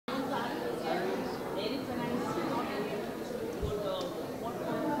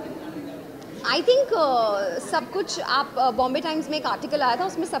I think सब कुछ आप बॉम्बे टाइम्स में एक आर्टिकल आया था,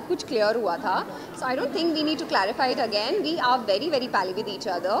 उसमें सब कुछ क्लियर हुआ था. सो I don't think we need to clarify it again. We are very very pally with each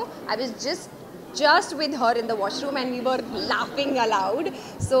other. I was just with her in the washroom and we were laughing aloud.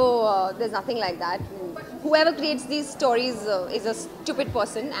 So there's nothing like that. Whoever creates these stories is a stupid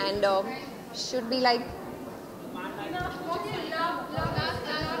person and should be like.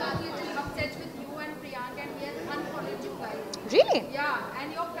 Really? Yeah,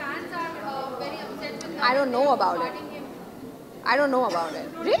 and your fans are very upset with I don't know about it. him. I don't know about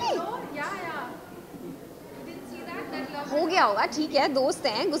it. Really? Yeah. You didn't see that love. हो गया होगा, ठीक है, दोस्त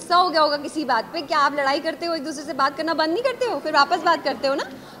हैं, गुस्सा हो गया होगा किसी बात पे. क्या आप लड़ाई करते हो, एक दूसरे से बात करना बंद नहीं करते हो, फिर वापस बात करते हो ना?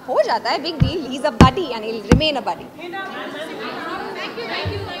 हो जाता है, big deal. He is a buddy and he'll remain a buddy. Thank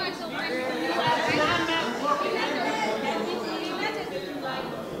you so much.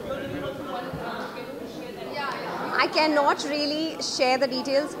 I cannot really share the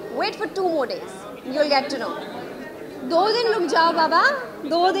details. Wait for 2 more days. You'll get to know. 2 दिन रुक जाओ बाबा,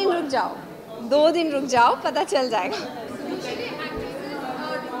 2 दिन रुक जाओ, 2 दिन रुक जाओ, पता चल जाएगा. Usually actresses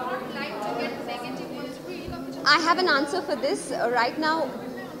do not like to get negative on screen. I have an answer for this right now.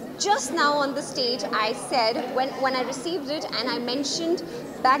 Just now on the stage, I said when I received it and I mentioned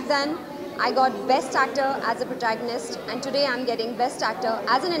back then I got Best Actor as a protagonist and today I'm getting Best Actor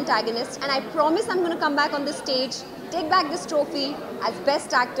as an antagonist, and I promise I'm going to come back on the stage, take back this trophy as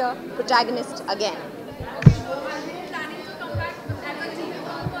Best Actor protagonist again. Are you planning to come back as a TV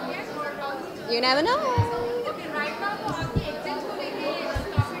again or how? You never know. Okay, right now तो आपकी exit को लेके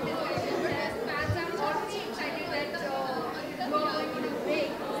काफी discussion, but fans are already excited that you are going on a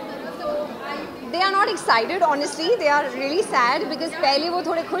break. So They are not excited, honestly. They are really sad because पहले वो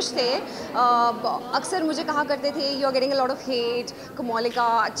थोड़े खुश थे. अक्सर मुझे कहा करते थे you are getting a lot of hate, Komolika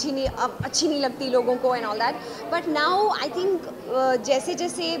अच्छी नहीं लगती लोगों को and all that. But now I think जैसे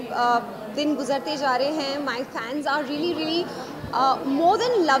जैसे दिन गुजरते जा रहे हैं, my fans are really more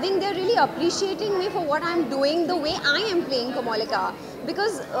than loving, they're really appreciating me for what I'm doing, the way I am playing Komolika.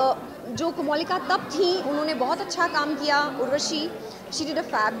 Because जो कोमोलिका तब थी उन्होंने बहुत अच्छा काम किया. Urvashi, she did a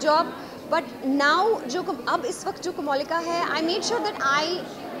fab job. But now जो अब इस वक्त जो कोमोलिका है, I made sure that I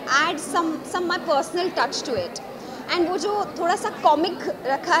add some my personal touch to it. And वो जो थोड़ा सा कॉमिक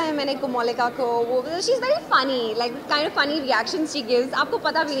रखा है मैंने कोमोलिका को, वो she is very funny, like kind of funny reactions she gives. आपको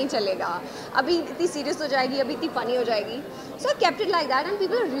पता भी नहीं चलेगा, अभी इतनी serious हो जाएगी, अभी इतनी funny हो जाएगी. So I kept it like that and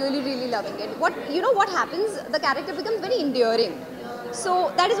people are really loving it. What happens? The character becomes very endearing.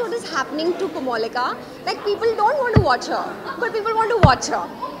 So that is what is happening to Komolika. Like people don't want to watch her, but people want to watch her.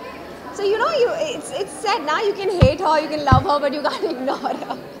 So it's sad now. You can hate her, you can love her, but you can't ignore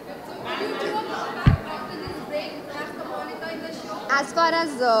her. will you do a comeback after this break as Komolika in the show? As far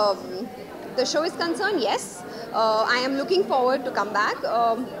as the show is concerned, yes. I am looking forward to come back.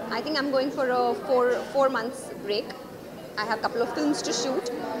 I think I'm going for a 4 months break. I have a couple of films to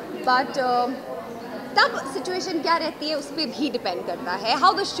shoot, but तब situation क्या रहती है उस पर भी depend करता है.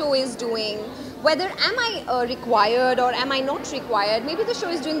 How the show is doing, whether am I required or am I not required. Maybe the show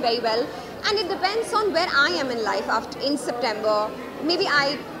is doing very well and it depends on where I am in life in September. Maybe I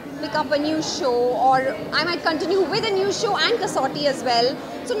pick up a new show or I might continue with a new show and Kasauti as well.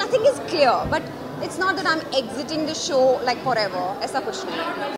 So nothing is clear, but it's not that I'm exiting the show like forever. ऐसा कुछ नहीं.